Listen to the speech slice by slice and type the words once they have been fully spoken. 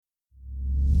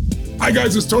Hi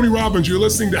guys, it's Tony Robbins. You're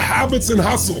listening to Habits and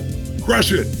Hustle.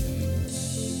 Crush it.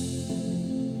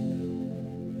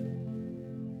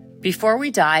 Before we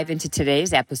dive into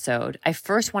today's episode, I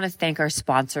first want to thank our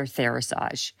sponsor,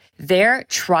 Therasage. Their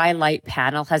Tri-Light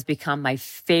panel has become my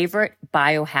favorite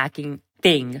biohacking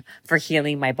thing for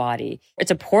healing my body.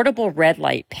 It's a portable red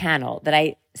light panel that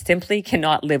I simply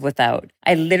cannot live without.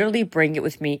 I literally bring it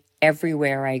with me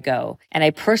everywhere I go. And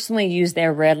I personally use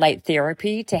their red light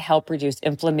therapy to help reduce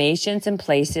inflammations in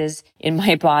places in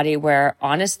my body where,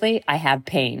 honestly, I have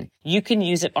pain. You can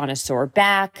use it on a sore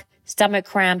back, stomach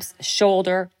cramps,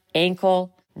 shoulder,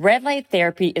 ankle. Red light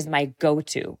therapy is my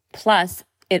go-to. Plus,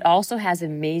 it also has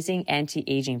amazing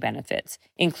anti-aging benefits,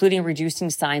 including reducing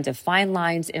signs of fine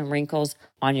lines and wrinkles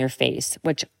on your face,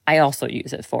 which I also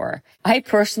use it for. I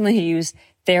personally use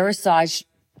Therasage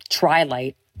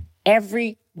Tri-Light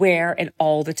everywhere and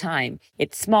all the time.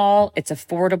 It's small, it's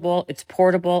affordable, it's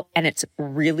portable, and it's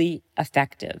really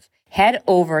effective. Head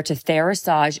over to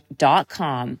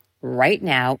Therasage.com right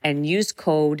now and use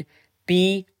code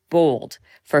BEBOLD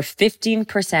for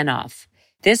 15% off.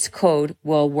 This code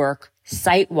will work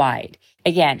site-wide.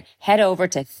 Again, head over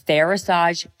to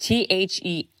Therasage,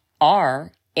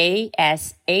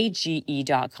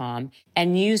 Therasage.com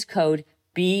and use code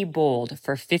BEBOLD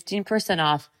for 15%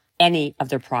 off any of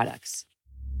their products.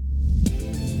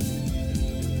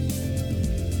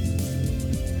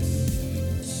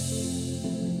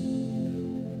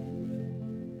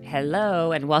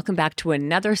 Hello, and welcome back to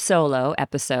another solo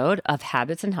episode of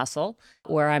Habits and Hustle,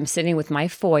 where I'm sitting with my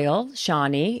foil,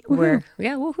 Shawnee.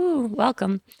 Woohoo,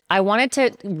 welcome. I wanted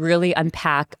to really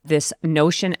unpack this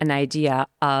notion and idea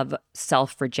of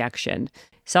self-rejection.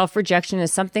 Self-rejection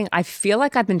is something I feel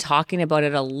like I've been talking about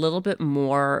it a little bit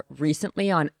more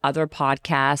recently on other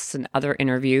podcasts and other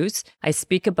interviews. I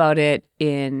speak about it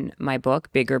in my book,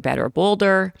 Bigger, Better,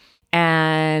 Bolder,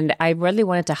 and I really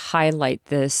wanted to highlight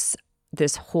this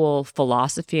whole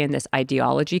philosophy and this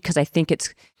ideology because I think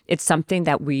it's something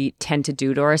that we tend to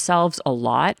do to ourselves a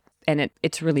lot, and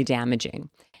it's really damaging.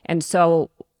 And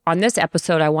so on this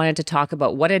episode, I wanted to talk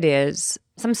about what it is,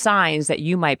 some signs that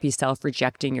you might be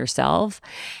self-rejecting yourself,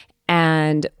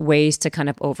 and ways to kind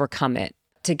of overcome it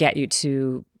to get you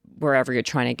to wherever you're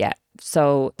trying to get.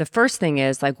 So the first thing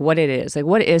is like what it is. Like,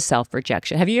 what is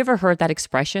self-rejection? Have you ever heard that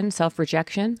expression,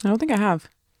 self-rejection? I don't think I have.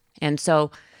 And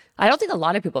so I don't think a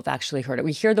lot of people have actually heard it.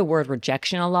 We hear the word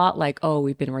rejection a lot, like, oh,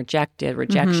 we've been rejected,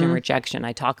 rejection.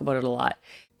 I talk about it a lot.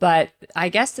 But I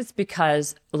guess it's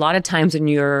because a lot of times when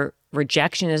your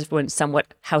rejection is when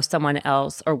how someone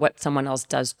else or what someone else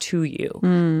does to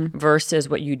you versus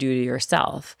what you do to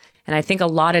yourself. And I think a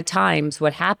lot of times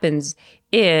what happens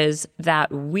is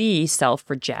that we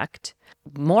self-reject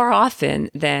more often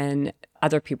than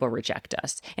other people reject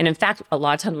us. And in fact, a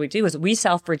lot of times what we do is we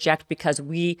self-reject because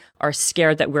we are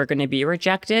scared that we're going to be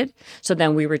rejected. So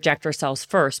then we reject ourselves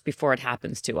first before it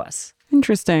happens to us.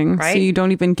 Interesting. Right? So you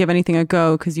don't even give anything a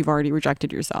go because you've already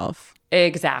rejected yourself.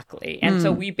 Exactly. And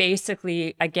so we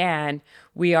basically, again,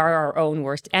 we are our own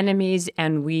worst enemies,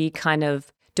 and we kind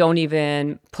of don't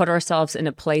even put ourselves in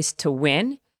a place to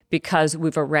win because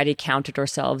we've already counted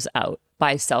ourselves out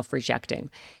by self-rejecting.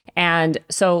 And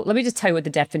so let me just tell you what the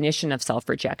definition of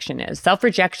self-rejection is.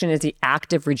 Self-rejection is the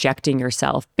act of rejecting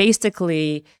yourself,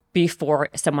 basically before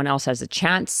someone else has a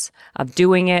chance of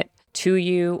doing it to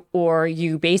you, or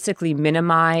you basically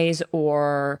minimize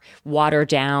or water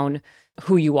down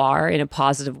who you are in a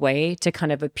positive way to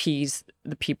kind of appease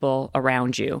the people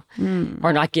around you,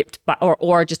 or not give,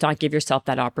 or just not give yourself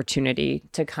that opportunity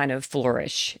to kind of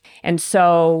flourish. And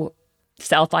so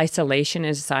self-isolation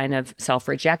is a sign of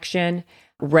self-rejection.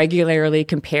 Regularly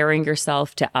comparing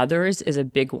yourself to others is a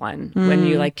big one. When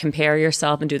you like compare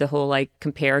yourself and do the whole like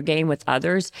compare game with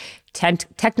others,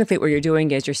 technically what you're doing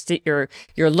is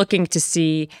you're looking to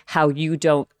see how you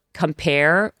don't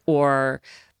compare or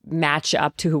match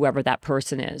up to whoever that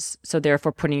person is. So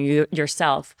therefore putting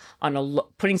yourself on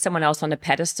putting someone else on a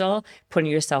pedestal, putting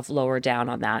yourself lower down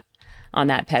on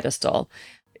that pedestal.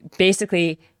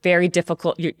 Basically very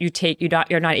difficult.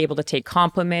 You're not able to take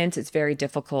compliments. It's very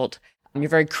difficult. You're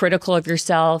very critical of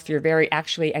yourself. You're very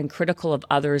and critical of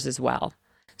others as well.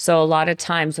 So a lot of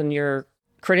times when you're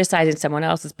criticizing someone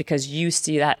else, it's because you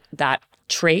see that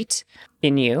trait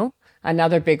in you.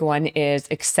 Another big one is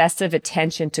excessive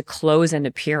attention to clothes and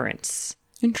appearance.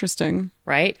 Interesting.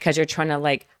 Right? Because you're trying to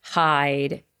like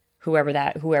hide whoever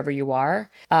you are.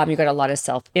 You got a lot of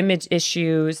self-image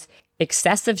issues,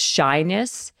 excessive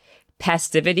shyness,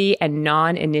 passivity, and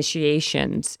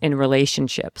non-initiations in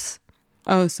relationships.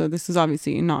 Oh, so this is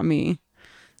obviously not me.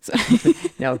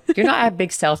 No, you're not a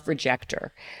big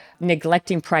self-rejector.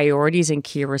 neglecting priorities and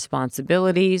key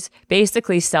responsibilities,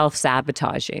 basically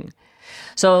self-sabotaging.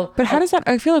 So, But how does that,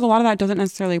 I feel like a lot of that doesn't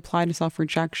necessarily apply to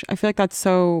self-rejection. I feel like that's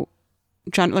so,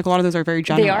 like a lot of those are very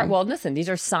general. they are, well, listen, these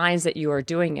are signs that you are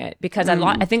doing it, because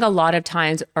I think a lot of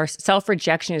times our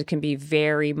self-rejection can be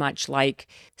very much like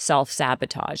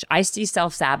self-sabotage. I see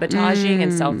self-sabotaging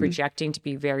and self-rejecting to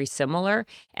be very similar.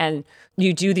 And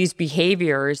you do these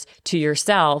behaviors to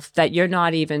yourself that you're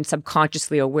not even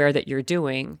subconsciously aware that you're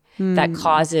doing that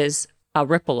causes a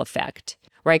ripple effect.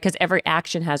 Right? Because every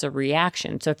action has a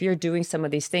reaction. So if you're doing some of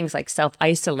these things like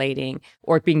self-isolating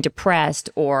or being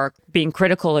depressed or being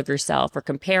critical of yourself or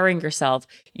comparing yourself,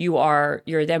 you're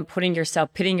then pitting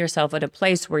yourself at a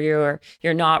place where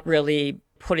you're not really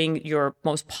putting your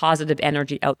most positive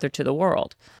energy out there to the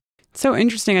world. So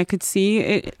interesting. I could see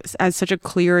it as such a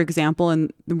clear example in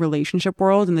the relationship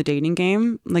world, in the dating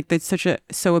game. Like that's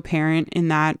so apparent in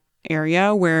that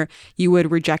area where you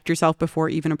would reject yourself before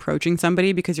even approaching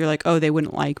somebody because you're like, oh, they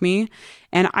wouldn't like me.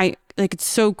 And it's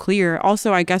so clear.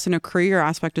 Also, I guess in a career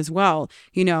aspect as well,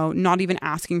 not even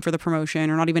asking for the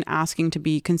promotion or not even asking to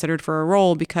be considered for a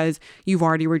role because you've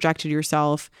already rejected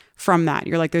yourself from that.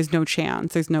 You're like, there's no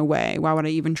chance, there's no way. Why would I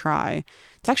even try?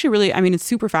 It's actually really, it's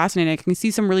super fascinating. I can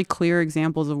see some really clear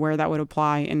examples of where that would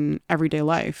apply in everyday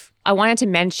life. I wanted to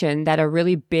mention that a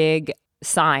really big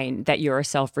sign that you're a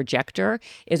self-rejector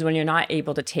is when you're not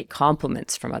able to take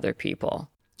compliments from other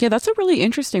people. Yeah, that's a really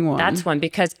interesting one. That's one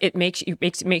because it makes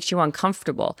you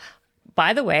uncomfortable.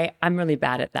 By the way, I'm really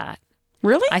bad at that.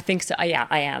 Really? I think so. Yeah,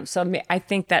 I am. So I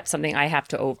think that's something I have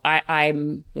to.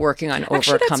 I'm working on Actually,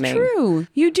 overcoming. That's true.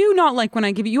 You do not like when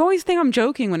I give you. You always think I'm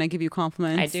joking when I give you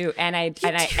compliments. I do, and I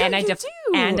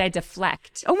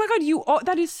deflect. Oh my God,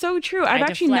 that is so true. I've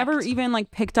actually never even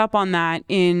picked up on that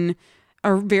in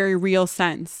a very real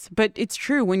sense, but it's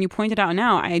true. When you point it out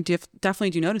now, I definitely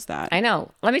do notice that. I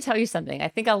know. Let me tell you something. I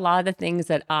think a lot of the things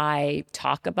that I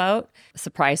talk about,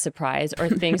 surprise, surprise, are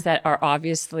things that are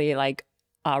obviously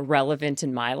relevant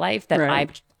in my life that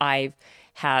right. I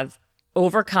have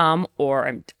overcome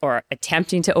or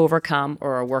attempting to overcome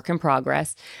or a work in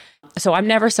progress. So I'm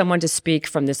never someone to speak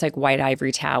from this white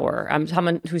ivory tower. I'm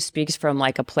someone who speaks from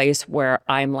a place where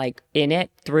I'm in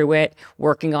it, through it,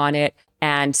 working on it,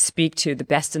 and speak to the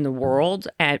best in the world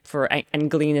and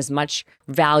glean as much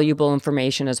valuable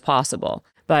information as possible.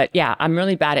 But yeah, I'm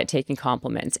really bad at taking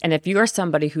compliments. And if you're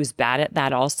somebody who's bad at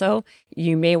that also,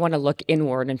 you may want to look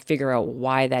inward and figure out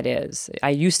why that is. I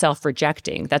use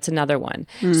self-rejecting. That's another one.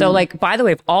 So by the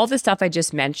way, of all the stuff I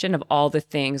just mentioned, of all the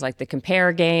things like the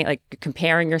compare game,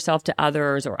 comparing yourself to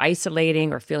others or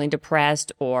isolating or feeling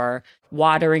depressed or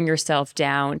watering yourself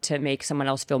down to make someone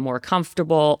else feel more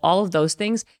comfortable, all of those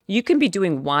things, you can be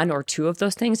doing one or two of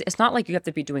those things. It's not like you have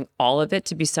to be doing all of it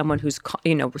to be someone who's,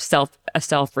 a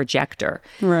self-rejector.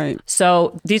 Right.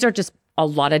 So these are just a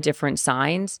lot of different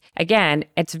signs. Again,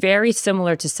 it's very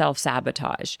similar to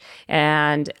self-sabotage.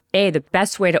 And the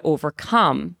best way to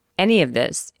overcome any of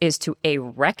this is to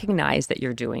recognize that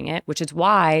you're doing it, which is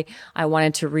why I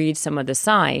wanted to read some of the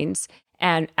signs.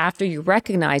 And after you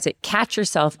recognize it, catch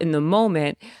yourself in the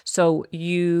moment so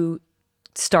you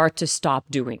start to stop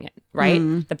doing it, right?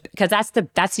 Because that's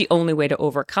the only way to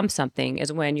overcome something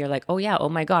is when you're like, oh yeah, oh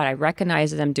my God, I recognize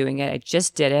that I'm doing it. I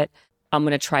just did it. I'm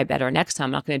going to try better next time.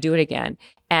 I'm not going to do it again.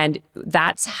 And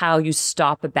that's how you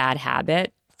stop a bad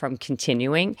habit from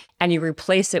continuing and you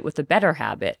replace it with a better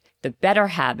habit. The better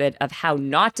habit of how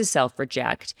not to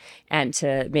self-reject and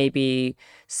to maybe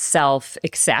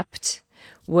self-accept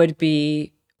would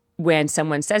be when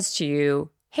someone says to you,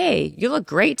 hey, you look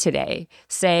great today.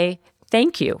 Say,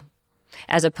 thank you,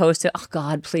 as opposed to, oh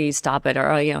God, please stop it,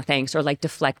 or, thanks, or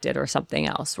deflect it or something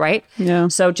else, right? Yeah.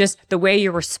 So just the way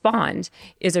you respond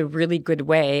is a really good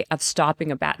way of stopping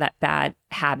that bad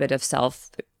habit of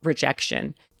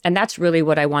self-rejection. And that's really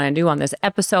what I want to do on this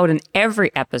episode and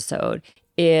every episode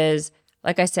is,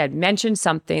 like I said, mention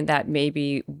something that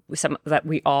maybe that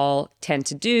we all tend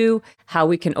to do, how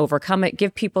we can overcome it,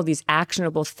 give people these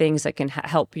actionable things that can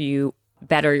help you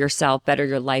better yourself, better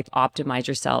your life, optimize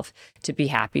yourself to be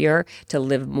happier, to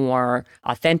live more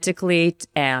authentically,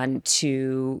 and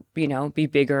to, be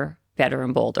bigger, better,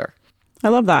 and bolder. I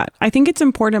love that. I think it's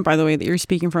important, by the way, that you're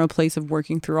speaking from a place of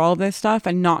working through all of this stuff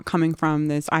and not coming from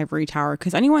this ivory tower.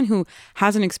 Because anyone who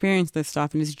hasn't experienced this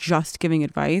stuff and is just giving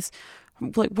advice,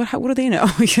 like what do they know?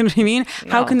 You know what I mean?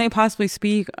 No. How can they possibly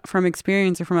speak from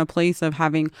experience or from a place of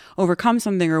having overcome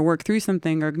something or worked through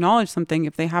something or acknowledged something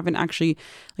if they haven't actually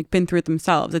like been through it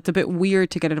themselves? It's a bit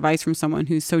weird to get advice from someone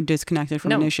who's so disconnected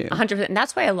from an issue. 100%. And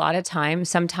that's why a lot of times,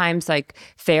 sometimes like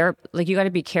you got to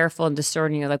be careful and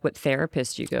discerning like what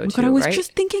therapist you go to. God, I was right?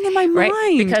 just thinking in my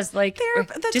mind. Because like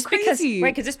that's just crazy.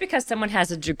 because just because someone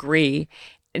has a degree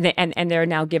and they're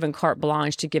now given carte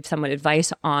blanche to give someone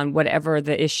advice on whatever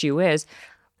the issue is.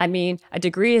 I mean, a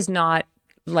degree is not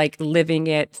like living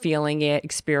it, feeling it,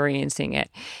 experiencing it.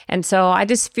 And so I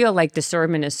just feel like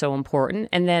discernment is so important.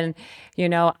 And then,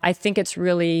 I think it's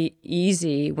really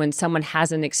easy when someone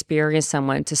hasn't experienced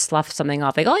someone to slough something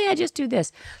off like, oh yeah, just do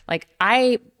this. Like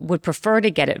I would prefer to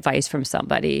get advice from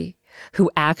somebody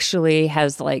who actually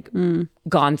has like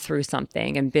gone through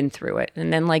something and been through it.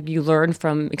 And then like you learn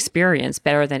from experience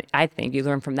better than, I think you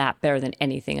learn from that better than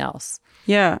anything else.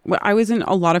 Yeah. Well, I was in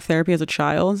a lot of therapy as a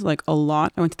child, like a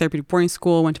lot. I went to therapeutic boarding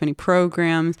school, went to many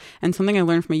programs. And something I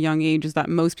learned from a young age is that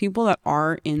most people that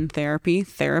are in therapy,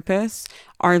 therapists,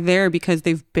 are there because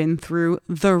they've been through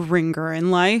the ringer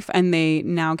in life and they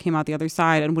now came out the other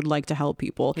side and would like to help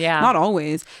people. Yeah. Not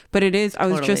always, but it is. I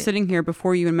was Totally. just sitting here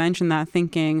before you even mentioned that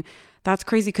thinking, that's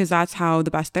crazy because that's how the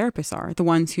best therapists are. The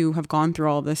ones who have gone through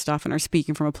all of this stuff and are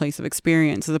speaking from a place of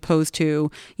experience as opposed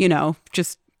to,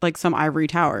 just like some ivory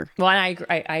tower. Well, and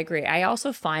I agree. I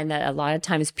also find that a lot of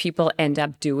times people end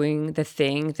up doing the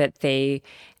thing that they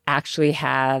actually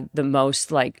have the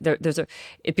most like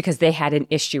because they had an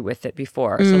issue with it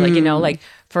before. So like,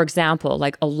 for example,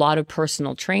 like a lot of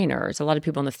personal trainers, a lot of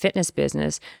people in the fitness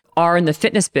business are in the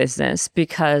fitness business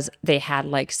because they had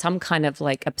like some kind of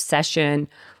like obsession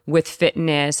with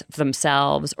fitness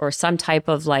themselves or some type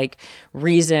of like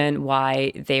reason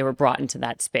why they were brought into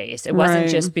that space. It wasn't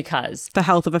just because the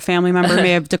health of a family member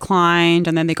may have declined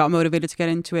and then they got motivated to get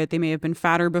into it. They may have been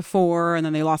fatter before and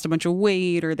then they lost a bunch of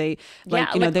weight, or they they're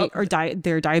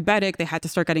diabetic. They had to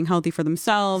start getting healthy for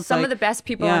themselves. Some of the best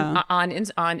people on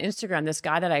Instagram, this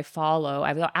guy that I follow,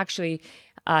 I've actually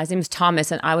his name is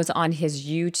Thomas, and I was on his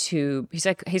YouTube.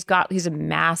 He's a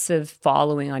massive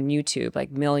following on YouTube,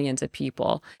 like millions of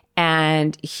people.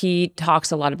 And he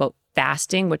talks a lot about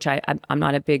fasting, which I'm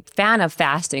not a big fan of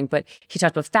fasting, but he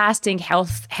talks about fasting,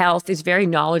 health. Is very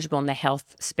knowledgeable in the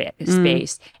health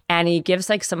space. And he gives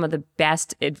like some of the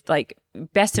best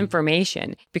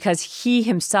information because he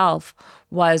himself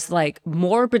was like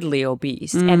morbidly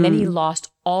obese and then he lost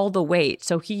all the weight.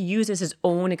 So he uses his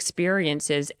own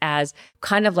experiences as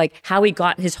kind of like how he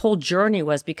got his whole journey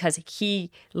was because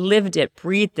he lived it,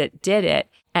 breathed it, did it.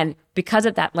 And because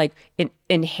of that, like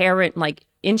inherent like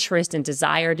interest and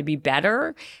desire to be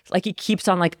better, like he keeps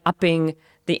on like upping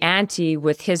the ante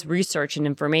with his research and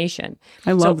information.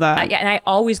 I love that. And I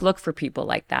always look for people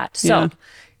like that. So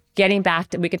getting back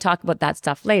to, we can talk about that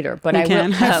stuff later, but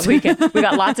we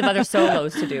got lots of other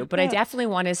solos to do. But I definitely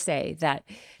want to say that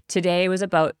today was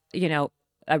about,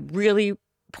 really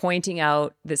pointing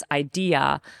out this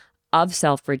idea of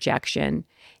self-rejection.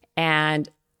 And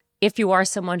if you are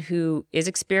someone who is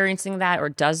experiencing that or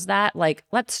does that, like,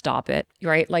 let's stop it,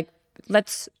 right? Like,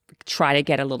 let's try to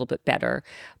get a little bit better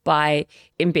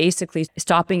in basically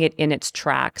stopping it in its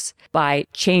tracks by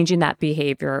changing that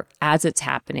behavior as it's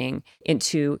happening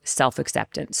into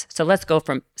self-acceptance. So let's go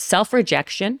from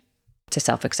self-rejection to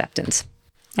self-acceptance.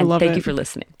 And thank you for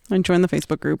listening. And join the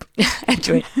Facebook group.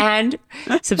 and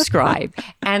subscribe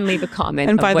and leave a comment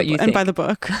of what you think. And buy the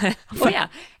book. Oh yeah,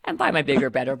 and buy my Bigger,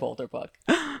 Better, Bolder book.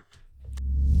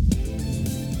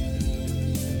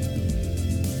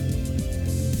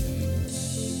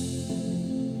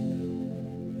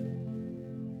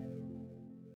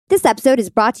 This episode is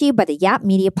brought to you by the Yap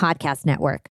Media Podcast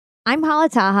Network. I'm Hala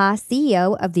Taha,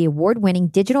 CEO of the award-winning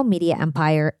digital media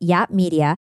empire, Yap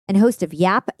Media, and host of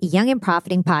Yap Young and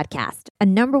Profiting Podcast, a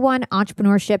 #1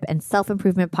 entrepreneurship and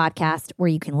self-improvement podcast where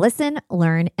you can listen,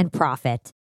 learn, and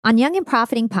profit. On Young and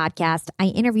Profiting Podcast, I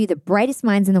interview the brightest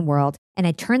minds in the world, and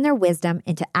I turn their wisdom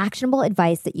into actionable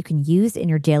advice that you can use in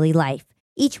your daily life.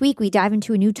 Each week, we dive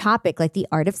into a new topic like the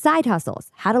art of side hustles,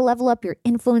 how to level up your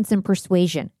influence and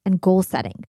persuasion, and goal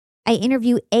setting. I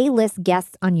interview A-list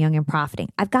guests on Young and Profiting.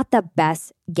 I've got the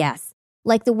best guests,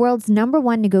 like the world's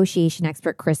 #1 negotiation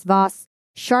expert, Chris Voss,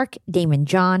 Shark Damon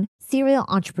John, serial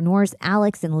entrepreneurs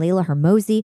Alex and Layla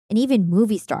Hermosi, and even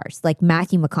movie stars like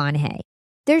Matthew McConaughey.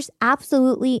 There's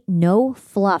absolutely no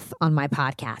fluff on my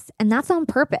podcast, and that's on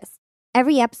purpose.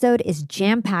 Every episode is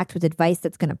jam-packed with advice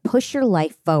that's going to push your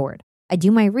life forward. I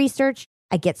do my research,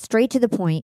 I get straight to the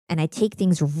point, and I take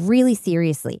things really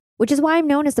seriously, which is why I'm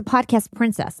known as the podcast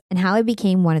princess and how I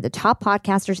became one of the top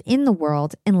podcasters in the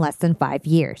world in less than 5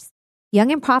 years. Young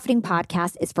and Profiting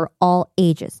Podcast is for all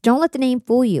ages. Don't let the name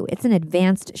fool you. It's an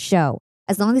advanced show.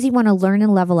 As long as you want to learn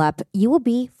and level up, you will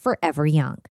be forever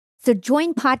young. So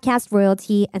join podcast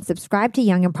royalty and subscribe to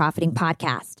Young and Profiting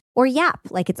Podcast, or YAP,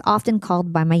 like it's often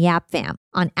called by my YAP fam,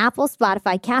 on Apple,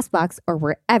 Spotify, CastBox, or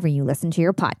wherever you listen to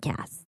your podcasts.